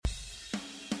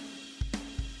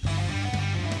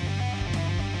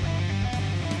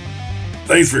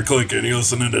Thanks for clicking. You're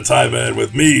listening to Tie Man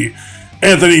with me,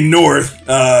 Anthony North,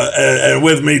 and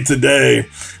with me today,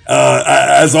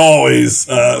 as always,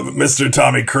 Mr.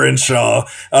 Tommy Crenshaw,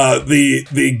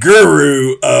 the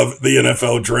guru of the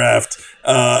NFL draft,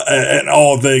 and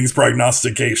all things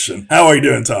prognostication. How are you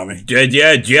doing, Tommy?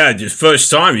 Yeah. Just first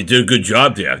time, you did a good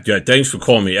job there. Yeah, thanks for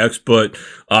calling me expert.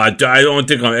 I don't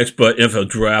think I'm expert NFL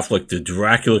draft like the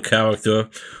Dracula character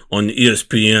on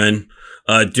ESPN.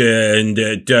 What's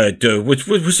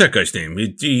that guy's name?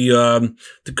 The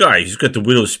guy, he's got the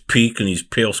widow's peak and he's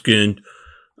pale skinned.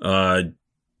 Who's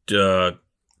that?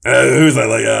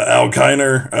 Like Al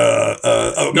Kiner,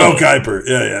 Mel Kiper.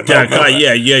 Yeah.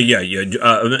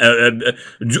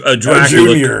 Dracula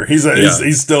Junior. He's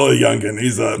still a youngin.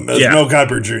 He's Mel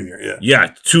Kiper Jr.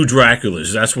 Yeah, two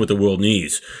Draculas. That's what the world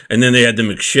needs. And then they had the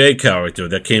McShay character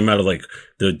that came out of like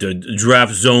the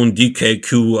draft zone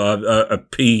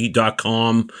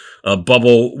DKQP.com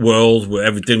bubble world where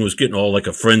everything was getting all like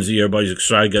a frenzy. Everybody's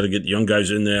excited. Got to get the young guys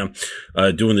in there,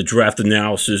 doing the draft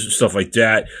analysis and stuff like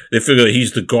that. They figure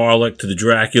he's the garlic to the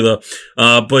Dracula.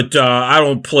 But I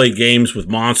don't play games with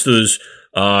monsters.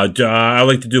 I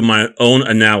like to do my own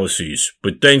analyses.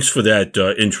 But thanks for that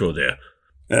intro there.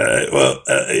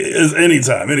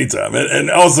 Anytime.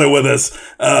 And also with us,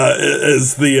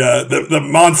 is the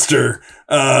monster,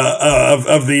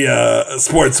 of the,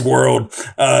 sports world.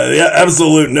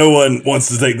 Absolute no one wants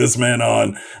to take this man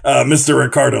on, Mr.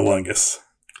 Ricardo Lungus.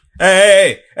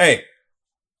 Hey.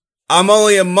 I'm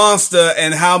only a monster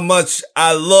and how much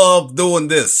I love doing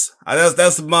this.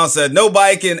 That's the monster.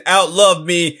 Nobody can outlove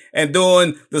me and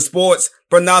doing the sports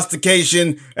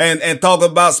prognostication and talking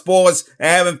about sports and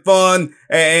having fun.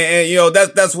 And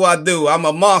that's what I do. I'm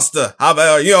a monster.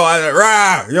 I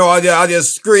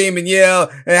just scream and yell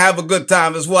and have a good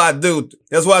time. That's what I do.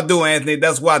 That's what I do, Anthony.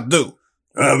 That's what I do.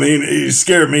 I mean, you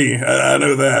scare me. I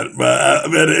know that, but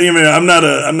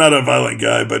I'm not a violent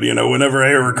guy, but whenever I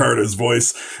hear Ricardo's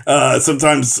voice,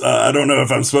 sometimes, I don't know if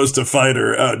I'm supposed to fight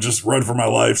or, just run for my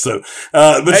life. So,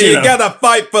 but you gotta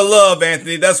fight for love,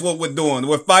 Anthony. That's what we're doing.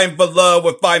 We're fighting for love.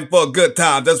 We're fighting for a good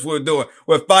time. That's what we're doing.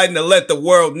 We're fighting to let the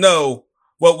world know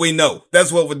what we know.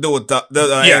 That's what we're doing,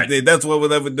 Anthony. That's what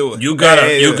we're ever doing. You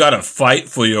gotta fight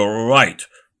for your right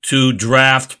to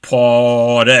draft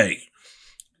party.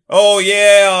 Oh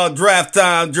yeah, draft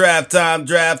time, draft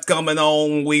coming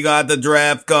on. We got the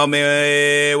draft coming.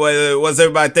 What's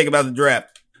everybody think about the draft?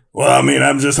 Well, I mean,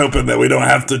 I'm just hoping that we don't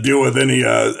have to deal with any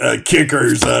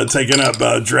kickers taking up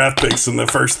draft picks in the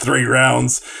first 3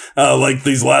 rounds like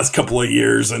these last couple of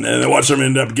years, and watch them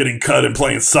end up getting cut and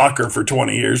playing soccer for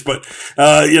 20 years. But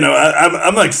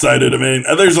I'm excited. I mean,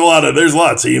 there's a lot of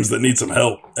teams that need some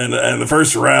help, and the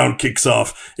first round kicks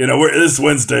off. This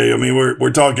Wednesday. I mean,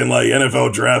 we're talking like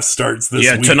NFL draft starts this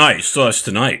week. Tonight. Starts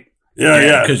tonight.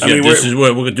 Yeah. Because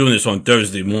we're doing this on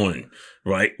Thursday morning.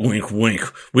 Right, wink, wink.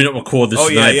 We don't record this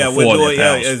night before the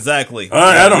pals. Exactly.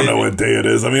 I don't know what day it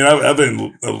is. I mean, I've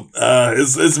been.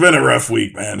 It's been a rough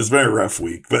week, man. It's been a rough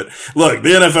week. But look, the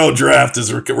NFL draft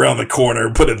is around the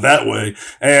corner. Put it that way.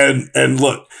 And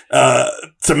look,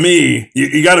 to me,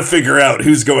 you got to figure out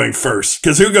who's going first,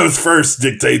 because who goes first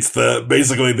dictates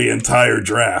basically the entire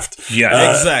draft. Yeah,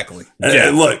 exactly.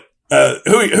 And look,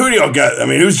 who do y'all got? I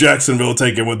mean, who's Jacksonville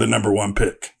taking with the number 1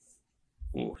 pick?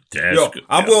 Ooh,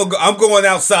 I'm going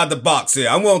outside the box here.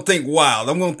 I'm going to think wild.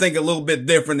 I'm going to think a little bit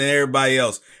different than everybody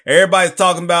else. Everybody's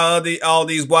talking about all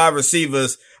these wide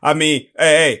receivers. I mean,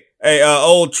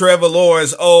 old Trevor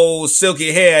Lawrence, old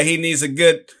silky hair. He needs a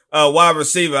good wide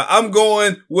receiver. I'm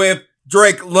going with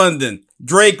Drake London.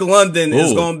 Drake London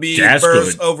is going to be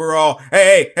first overall.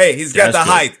 Hey, he's got the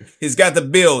height. He's got the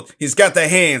build. He's got the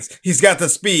hands. He's got the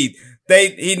speed.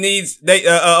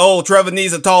 Old Trevor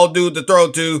needs a tall dude to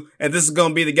throw to, and this is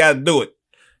going to be the guy to do it.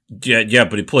 Yeah,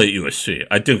 but he played at USC.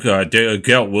 I think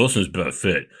Garrett Wilson's better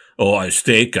fit. Ohio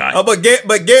State guy. But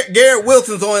Garrett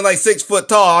Wilson's only like 6 foot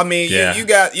tall. I mean, you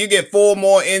get 4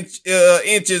 more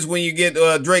inches when you get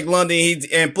Drake London.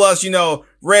 And plus,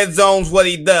 red zone's what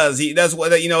he does. He likes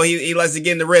to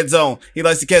get in the red zone. He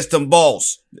likes to catch them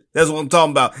balls. That's what I'm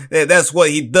talking about. That's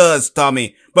what he does,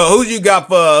 Tommy. But who you got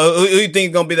who you think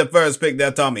is going to be the first pick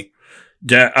there, Tommy?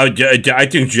 I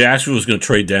think Jacksonville's going to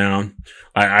trade down.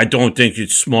 I don't think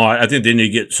it's smart. I think they need to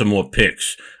get some more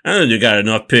picks. I don't know if they got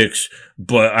enough picks,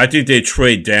 but I think they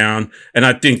trade down. And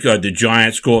I think the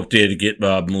Giants go up there to get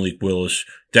Malik Willis.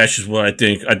 That's just what I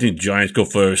think. I think the Giants go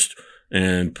first.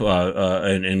 and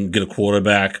get a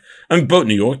quarterback. I mean, both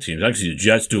New York teams. Actually, the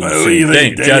Jets doing the same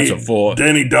thing. Jets are for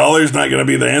Danny Dollar's not going to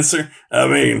be the answer. I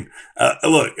mean,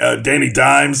 look, Danny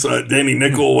Dimes, Danny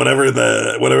Nickel, whatever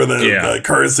the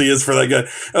currency is for that guy.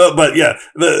 But yeah,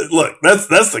 look,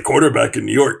 that's the quarterback in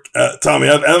New York. Tommy,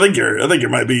 I think you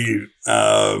might be,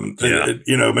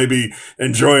 maybe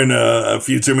enjoying a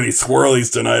few too many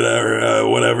swirlies tonight or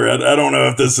whatever. I don't know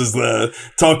if this is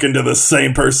talking to the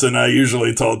same person I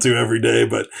usually talk to every day,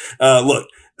 but look.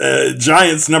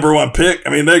 Giants number 1 pick. I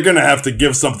mean, they're going to have to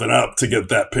give something up to get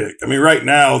that pick. I mean, right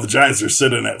now the Giants are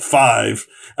sitting at 5.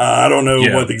 I don't know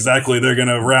what exactly they're going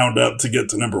to round up to get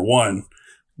to number 1.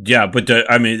 Yeah, but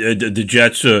the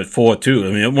Jets are at 4 too.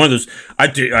 I mean, one of those.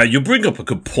 You bring up a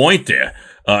good point there,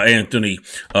 Anthony.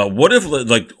 What if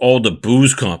like all the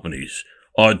booze companies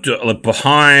are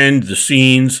behind the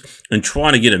scenes and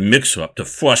trying to get a mix-up to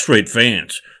frustrate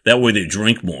fans? That way they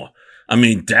drink more. I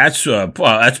mean, that's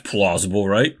plausible,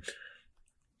 right?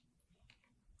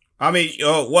 I mean,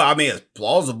 it's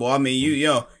plausible. I mean,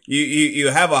 you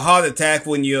have a heart attack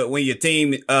when your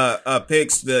team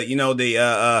picks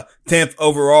the 10th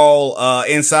overall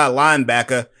inside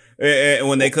linebacker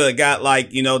when they could have got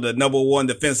the number 1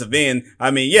 defensive end.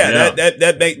 I mean,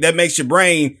 that makes your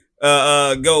brain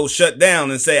go shut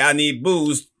down and say, I need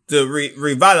booze to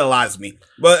revitalize me.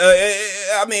 But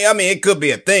I mean, it could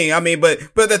be a thing. I mean, but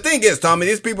the thing is, Tommy,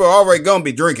 these people are already gonna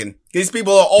be drinking. These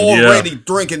people are already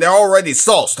drinking. They're already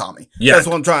sauced, Tommy. Yeah. That's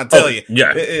what I'm trying to tell you.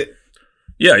 Yeah.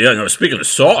 No, speaking of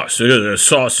sauce, the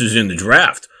sauce is in the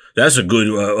draft. That's a good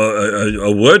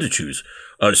a word to choose.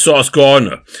 Sauce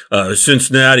Gardner,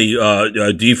 Cincinnati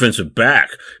defensive back.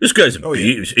 This guy's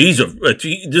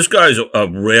this guy's a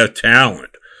rare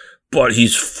talent, but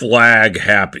he's flag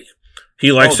happy.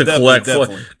 He likes to collect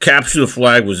capture the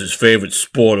flag was his favorite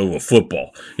sport over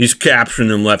football. He's capturing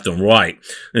them left and right.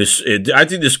 I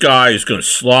think this guy is going to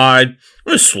slide. I'm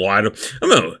going to slide him.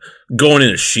 I'm going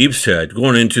into Sheep's Head,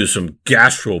 going into some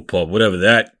gastropub, whatever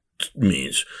that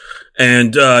means.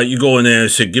 And you go in there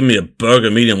and say, give me a burger,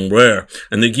 medium rare.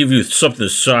 And they give you something the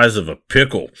size of a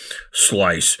pickle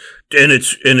slice. And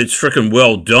it's freaking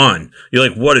well done. You're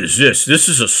like, what is this? This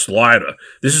is a slider.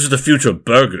 This is the future of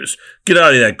burgers. Get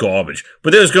out of that garbage.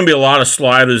 But there's going to be a lot of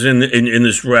sliders in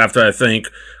this draft, I think,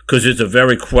 because it's a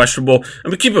very questionable. I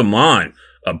mean, keep in mind,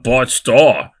 Bart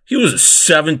Starr, he was a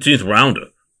 17th rounder.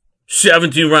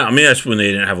 17th round. I mean, that's when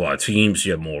they didn't have a lot of teams.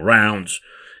 You had more rounds.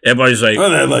 Everybody's like, they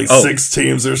had 6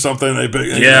 teams or something.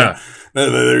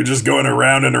 They're just going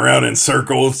around and around in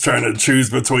circles trying to choose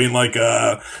between like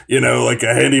a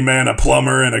handyman, a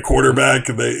plumber, and a quarterback.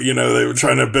 They were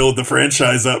trying to build the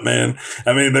franchise up, man.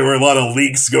 I mean, there were a lot of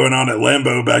leaks going on at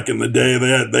Lambeau back in the day. They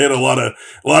had a lot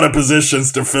of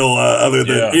positions to fill, other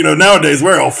than, nowadays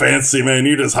we're all fancy, man.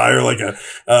 You just hire like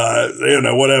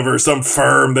some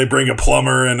firm. They bring a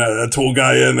plumber and a tool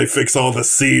guy in. They fix all the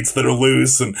seats that are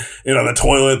loose and, the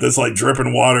toilet that's like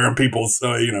dripping water on people's,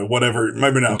 whatever.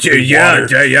 Maybe not.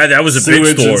 Yeah, that was a big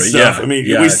story. Yeah, I mean,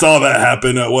 we saw that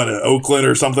happen at Oakland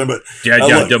or something. But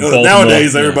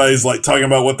nowadays everybody's like talking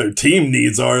about what their team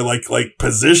needs are, like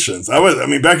positions.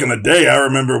 Back in the day, I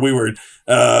remember we were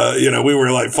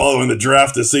like following the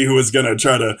draft to see who was going to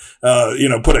try to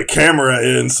put a camera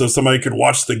in so somebody could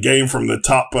watch the game from the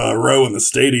top row in the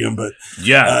stadium. But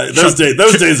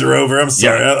those days are over. I'm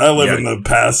sorry, I live in the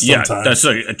past. Sometimes. Yeah, that's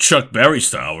a Chuck Berry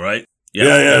style, right?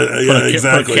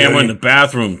 Exactly. Put a camera in the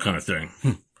bathroom kind of thing.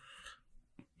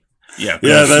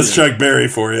 That's Chuck Berry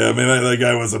for you. I mean, that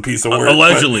guy was a piece of work.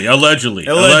 Allegedly. Yeah.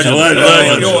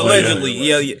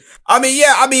 I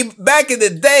mean, back in the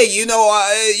day, your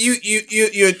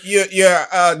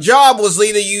job was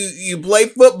either you play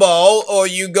football or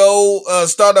you go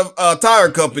start a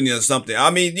tire company or something.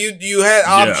 I mean, you had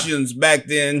options back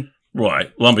then.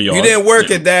 Right, lumberyard. You didn't work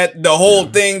at that the whole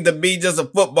thing to be just a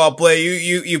football player.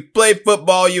 You play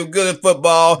football. You're good at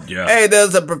football. Yeah. Hey,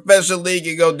 there's a professional league.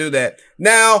 You go do that.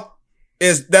 Now,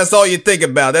 that's all you think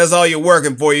about. That's all you're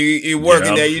working for. You're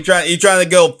working there. You're trying to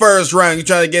go first round. You're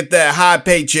trying to get that high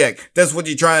paycheck. That's what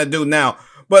you're trying to do now.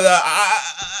 But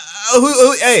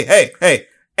hey,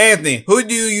 Anthony, who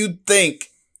do you think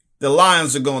the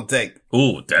Lions are going to take?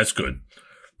 Ooh, that's good.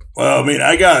 Well, I mean,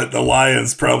 I got the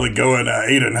Lions probably going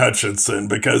Aiden Hutchinson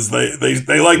because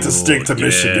they like to stick to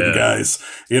Michigan guys.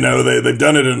 They've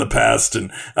done it in the past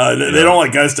and they don't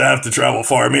like guys to have to travel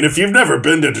far. I mean, if you've never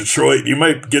been to Detroit, you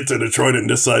might get to Detroit and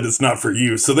decide it's not for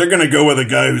you. So they're going to go with a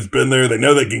guy who's been there. They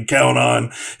know they can count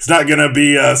on. He's not going to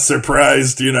be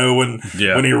surprised, when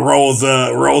he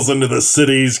rolls into the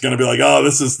city. He's going to be like, oh,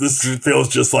 this feels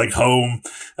just like home.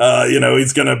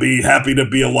 He's going to be happy to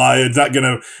be a Lion. He's not going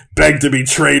to beg to be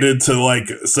traded traded to like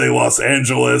say Los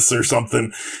Angeles or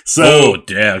something. So, oh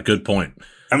yeah, good point.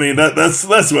 I mean, that's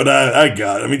what I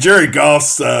got. I mean, Jared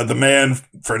Goff's the man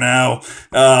for now,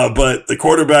 but the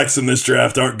quarterbacks in this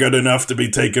draft aren't good enough to be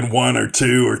taken 1 or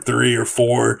 2 or 3 or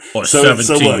 4. Or so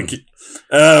 17.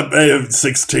 Look,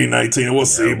 16, 19, we'll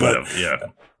see. But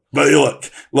look,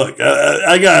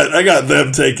 I got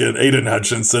them taking Aiden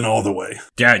Hutchinson all the way.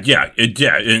 Yeah,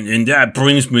 and that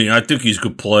brings me. I think he's a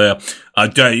good player.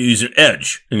 He's an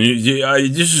edge, and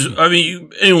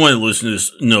anyone that listens to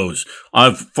this knows I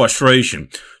have frustration.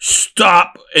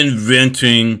 Stop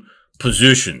inventing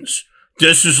positions.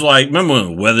 This is like, remember when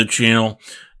the Weather Channel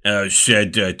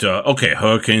said that okay,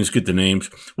 hurricanes get the names.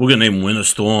 We're gonna name winter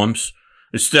storms.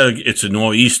 Instead of it's a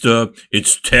nor'easter,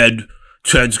 it's Ted.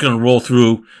 Ted's gonna roll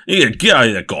through. You gotta get out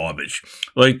of that garbage.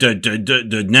 Like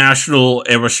the National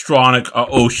Oceanic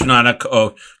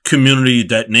community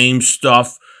that names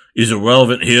stuff is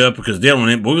irrelevant here because they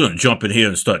don't. We're gonna jump in here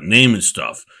and start naming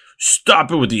stuff. Stop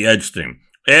it with the edge thing.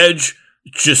 Edge,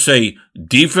 just say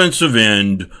defensive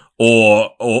end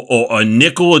or a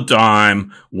nickel or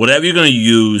dime, whatever you're gonna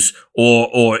use,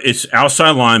 or it's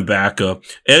outside linebacker.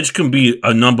 Edge can be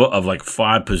a number of like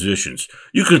 5 positions.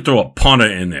 You can throw a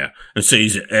punter in there and say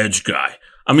he's an edge guy.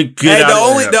 I mean,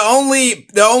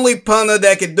 the only punter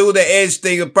that can do the edge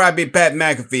thing would probably be Pat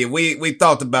McAfee. We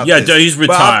talked about this. Yeah, he's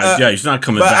retired. He's not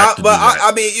coming back.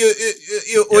 I mean,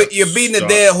 you're beating the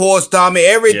dead horse, Tommy.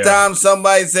 Every time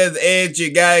somebody says edge,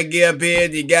 you gotta get up here.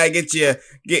 You gotta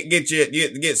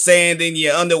get sand in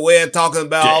your underwear talking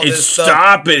about all this stuff.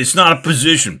 Stop it! It's not a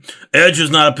position. Edge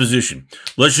is not a position.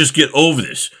 Let's just get over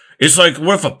this. It's like,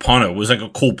 what if a punter was like a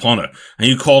cool punter and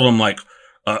you called him like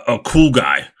a cool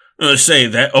guy? Say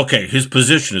that, okay, his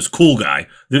position is cool guy.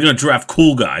 They're going to draft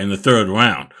cool guy in the 3rd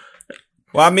round.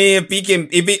 Well, I mean,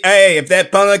 if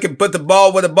that punter can put the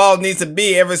ball where the ball needs to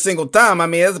be every single time, I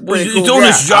mean, that's a pretty cool guy.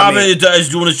 He's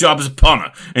doing his job as a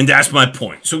punter, and that's my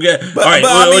point. So,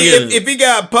 if he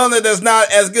got a punter that's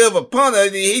not as good of a punter,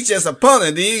 he's just a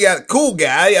punter. Then you got a cool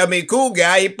guy. I mean, cool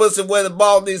guy, he puts it where the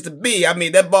ball needs to be. I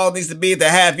mean, that ball needs to be at the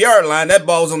half-yard line. That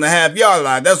ball's on the half-yard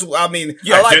line.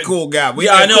 I like cool guy.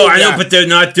 I know, but they're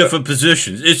not different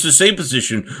positions. It's the same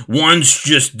position. One's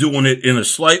just doing it in a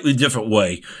slightly different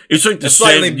way. It's like the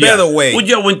slightly better way. Well,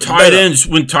 yeah, when tight ends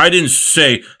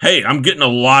say, hey, I'm getting a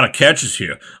lot of catches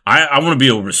here. I want to be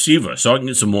a receiver so I can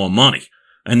get some more money.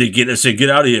 And they say,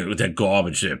 get out of here with that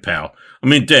garbage there, pal. I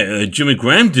mean, Jimmy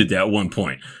Graham did that at one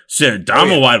point. Said, I'm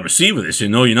a wide receiver. They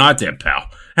said, no, you're not that, pal.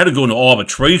 Had to go into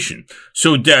arbitration.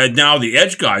 So now the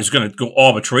edge guy is going to go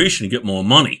arbitration and get more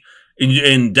money.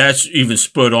 And that's even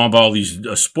spurred on by all these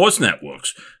sports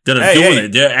networks that are doing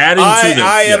it. They're adding to the...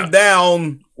 I am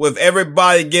down with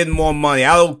everybody getting more money.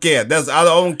 I don't care. I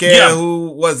don't care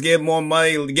who was getting more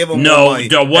money. Give them more money.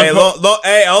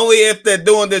 Only if they're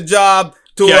doing the job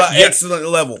to an excellent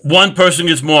level. One person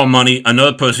gets more money.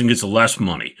 Another person gets less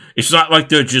money. It's not like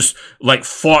they're just like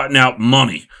farting out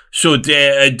money. So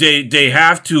they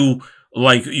have to,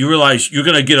 like, you realize you're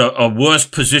going to get a worse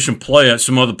position player at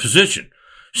some other position.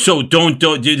 So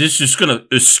this is going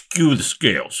to skew the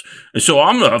scales. And so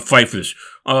I'm going to fight for this.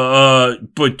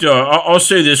 But I'll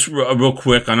say this real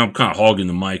quick. I know I'm kind of hogging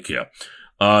the mic here.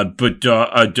 But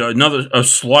another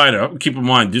slider. Keep in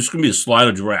mind, this is going to be a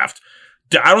slider draft.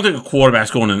 I don't think a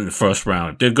quarterback's going in the 1st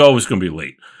round. Their goal is going to be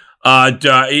late.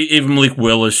 Even Malik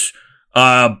Willis.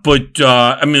 But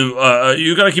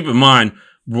you got to keep in mind,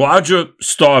 Roger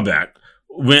Staubach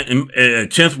went in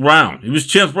 10th round. He was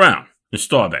 10th round.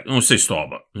 Staubach. I don't say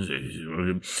Starbuck. I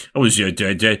was at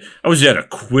a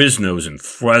Quiznos in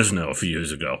Fresno a few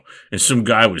years ago, and some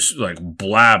guy was like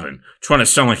blabbing, trying to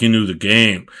sound like he knew the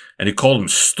game, and he called him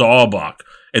Starbuck.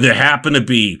 And there happened to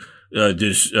be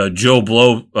this Joe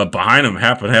Blow behind him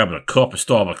happened to have a cup of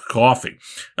Starbucks coffee.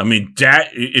 I mean,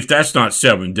 if that's not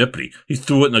serendipity, he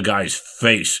threw it in the guy's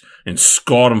face and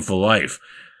scarred him for life.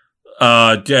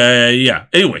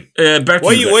 Anyway, back to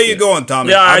where you going,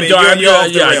 Tommy? I'm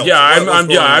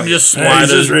just sliding.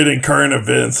 He's just reading current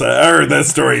events. I heard that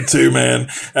story too, man.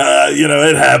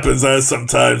 It happens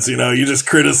sometimes. You just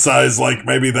criticize like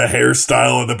maybe the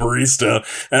hairstyle of the barista,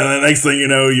 and the next thing you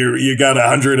know, you got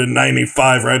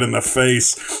 195 right in the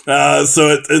face.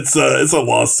 So it's a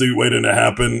lawsuit waiting to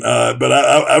happen. But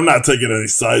I'm not taking any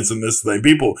sides in this thing.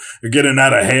 People are getting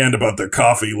out of hand about their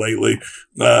coffee lately.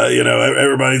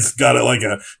 Everybody's got like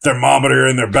a thermometer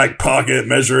in their back pocket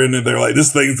measuring, and they're like,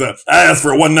 this thing's I asked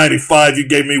for 195. You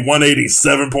gave me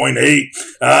 187.8.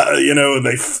 And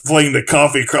they fling the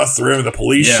coffee across the room and the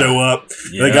police show up.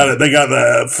 Yeah. They got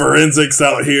the forensics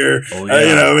out here. Oh,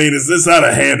 yeah. It's out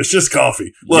of hand. It's just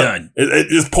coffee. Look,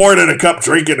 just pour it in a cup,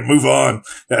 drink it, and move on.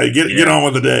 Get on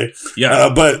with the day.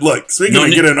 Yeah. But look, speaking of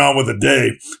getting on with the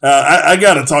day, I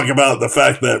got to talk about the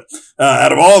fact that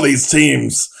out of all these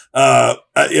teams,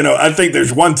 I think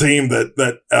there's one team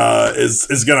that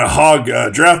is going to hog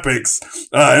draft picks,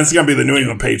 and it's going to be the New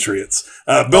England Patriots.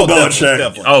 Bill Belichick.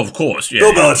 Definitely. Oh, of course. Yeah.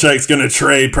 Bill Belichick's going to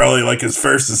trade probably like his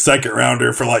first and second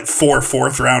rounder for like 4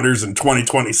 fourth rounders in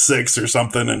 2026 or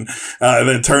something, and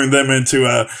then turn them into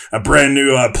a brand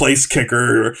new place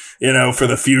kicker, for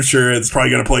the future. It's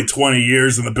probably going to play 20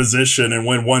 years in the position and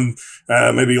win one,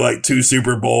 maybe like 2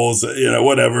 Super Bowls,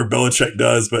 whatever Belichick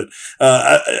does. But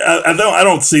I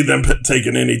don't see them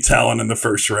taking any talent in the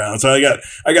first round. So I got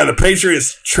the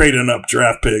Patriots trading up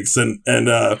draft picks, and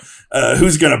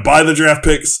who's going to buy the draft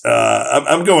picks?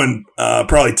 I'm going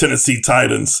probably Tennessee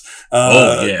Titans.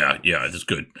 That's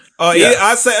good.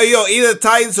 I say either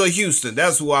Titans or Houston.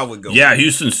 That's who I would go. Yeah,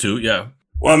 Houston's too. Yeah.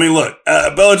 Well, look,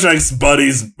 Belichick's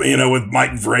buddies, with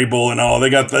Mike Vrabel and all,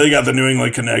 they got the New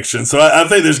England connection. So I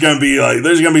think there's going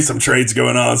to be some trades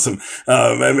going on, some,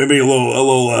 maybe a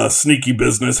little sneaky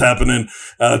business happening,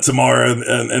 tomorrow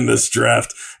in this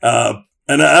draft. And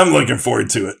I'm looking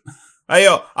forward to it.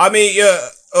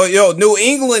 New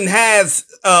England has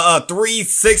 3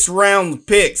 6-round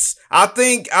picks. I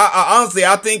think old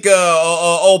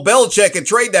Belichick could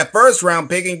trade that first round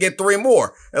pick and get 3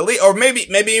 more, at least, or maybe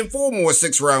even 4 more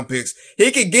 6-round picks.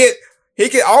 He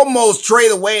could almost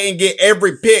trade away and get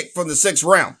every pick from the 6th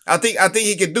round. I think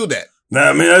he could do that.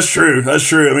 That's true.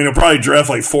 He'll probably draft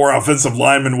like 4 offensive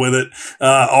linemen with it,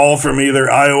 all from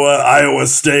either Iowa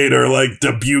State, or like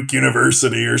Dubuque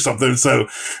University or something. So,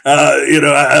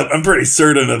 I'm pretty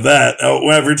certain of that.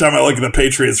 Every time I look at the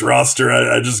Patriots roster,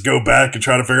 I just go back and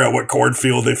try to figure out what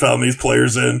cornfield they found these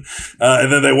players in.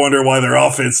 And then they wonder why their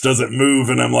offense doesn't move.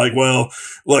 And I'm like, well,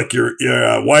 look, your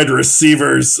wide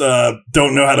receivers,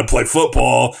 don't know how to play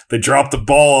football. They drop the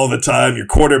ball all the time. Your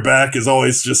quarterback is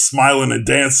always just smiling and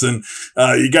dancing.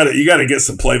 You gotta get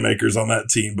some playmakers on that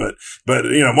team, but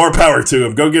more power to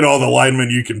him. Go get all the linemen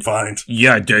you can find.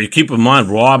 Yeah, keep in mind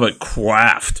Robert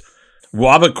Kraft.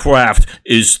 Robert Kraft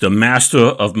is the master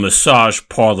of massage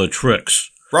parlor tricks.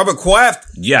 Robert Kraft?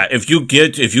 Yeah, if you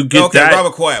get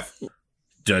Robert Kraft.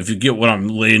 If you get what I'm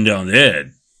laying down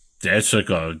there, that's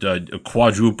like a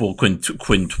quadruple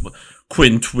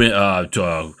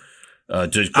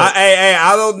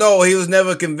I don't know. He was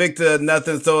never convicted of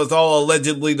nothing, so it's all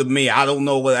allegedly to me. I don't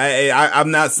know what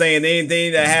I'm not saying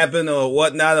anything that happened or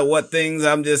whatnot or what things.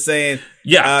 I'm just saying.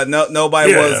 Yeah.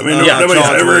 Nobody was. Nobody's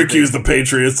ever accused the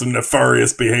Patriots of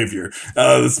nefarious behavior.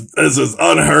 This is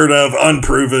unheard of,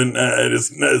 unproven.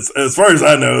 As far as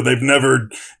I know, they've never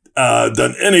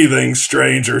done anything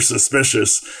strange or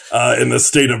suspicious in the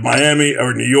state of Miami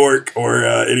or New York or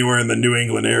anywhere in the New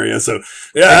England area. So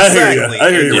yeah, exactly.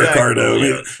 I hear you,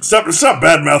 Ricardo. Stop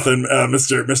bad mouthing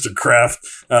Mr. Kraft.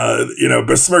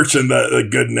 Besmirching the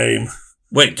good name.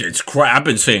 Wait, it's Kraft. I've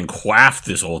been saying Kraft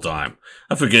this whole time.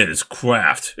 I forget it's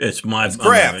Kraft. It's Kraft.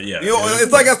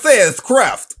 It's like I said, it's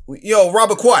Kraft.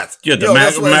 Robert Kraft. Yeah, the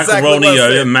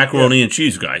macaroni, macaroni and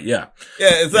cheese guy. Yeah.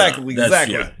 Yeah, exactly.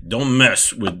 Yeah. Don't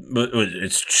mess with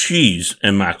it's cheese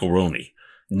and macaroni,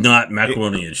 not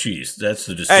macaroni and cheese. That's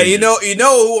the distinction. Hey, you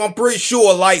know who I'm pretty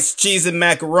sure likes cheese and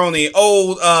macaroni?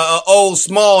 Old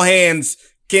small hands,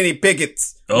 Kenny Pickett.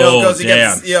 Because he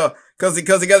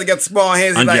got small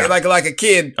hands. He's like a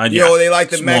kid. They like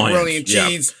the small macaroni hands. And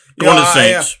cheese. Going to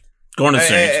Saints.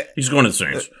 He's going to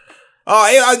Saints.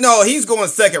 No, he's going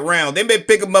 2nd round. They may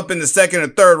pick him up in the 2nd or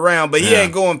 3rd round, but he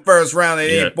ain't going 1st round at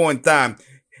any point in time.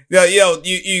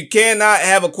 You cannot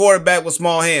have a quarterback with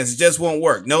small hands. It just won't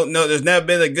work. No, there's never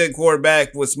been a good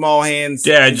quarterback with small hands.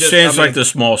 Yeah, it sounds like the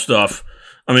small stuff.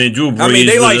 Drew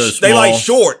Brees. They like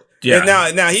short. Yeah.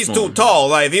 And now he's too tall.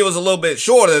 Like if he was a little bit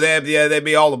shorter, they'd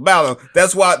be all about him.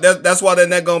 That's why they're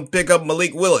not going to pick up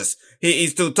Malik Willis.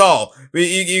 He's too tall.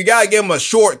 You gotta give him a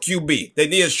short QB. They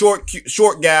need a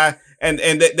short guy, and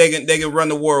they can run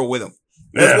the world with him.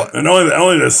 And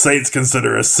only the Saints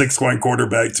consider a 6'1"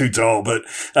 quarterback too tall, but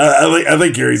I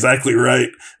think you're exactly right,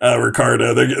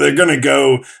 Ricardo. They're gonna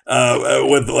go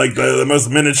with like the most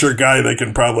miniature guy they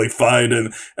can probably find,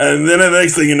 and then the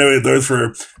next thing you know, he throws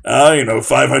for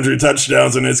 500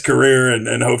 touchdowns in his career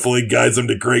and hopefully guides him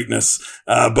to greatness.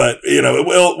 But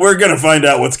we're going to find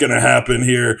out what's going to happen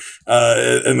here,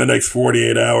 in the next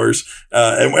 48 hours.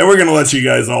 And we're going to let you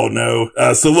guys all know.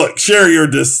 So look, share your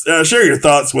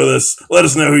thoughts with us. Let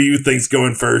us know who you think's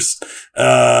going first.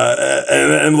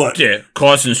 And look. Yeah,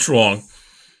 Carson Strong.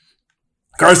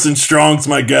 Carson Strong's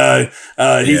my guy.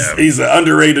 He's an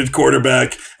underrated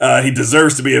quarterback. He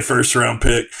deserves to be a first round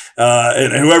pick.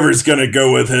 And whoever's going to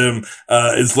go with him,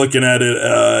 is looking at it,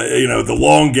 the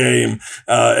long game.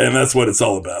 And that's what it's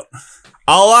all about.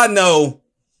 All I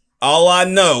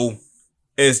know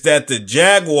is that the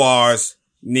Jaguars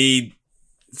need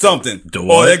something.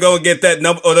 Or they're going to get that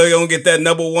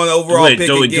number one overall pick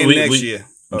next year.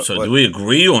 So do we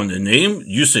agree on the name?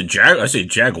 You said I say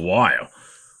Jaguar.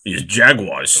 It's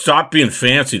Jaguars. Stop being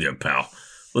fancy there, pal.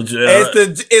 It's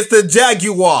the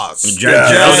Jaguars.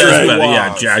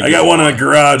 Jaguars. I got one in the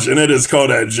garage, and it is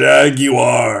called a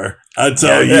Jaguar. I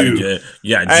tell you.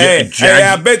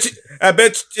 I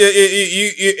bet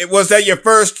you, was that your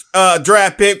first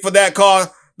draft pick for that car?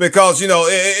 Because,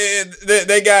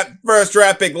 they got first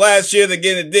draft pick last year. They're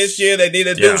getting it this year. They need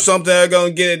to do something. They're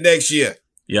going to get it next year.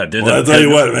 Yeah, I'll tell you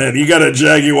what, man. You got a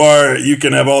Jaguar, you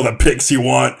can have all the picks you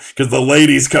want because the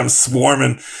ladies come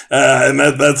swarming, and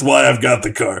that's why I've got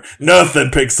the car.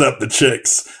 Nothing picks up the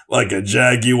chicks like a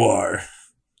Jaguar.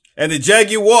 And the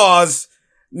Jaguars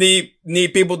need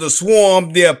people to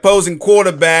swarm the opposing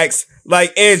quarterbacks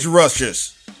like edge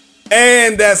rushers.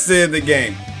 And that's the end of the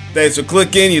game. Thanks for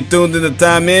clicking. You tuned in to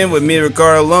Time In with me,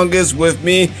 Ricardo Lungus. With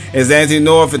me is Anthony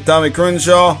North and Tommy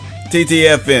Crenshaw,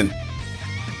 TTFN.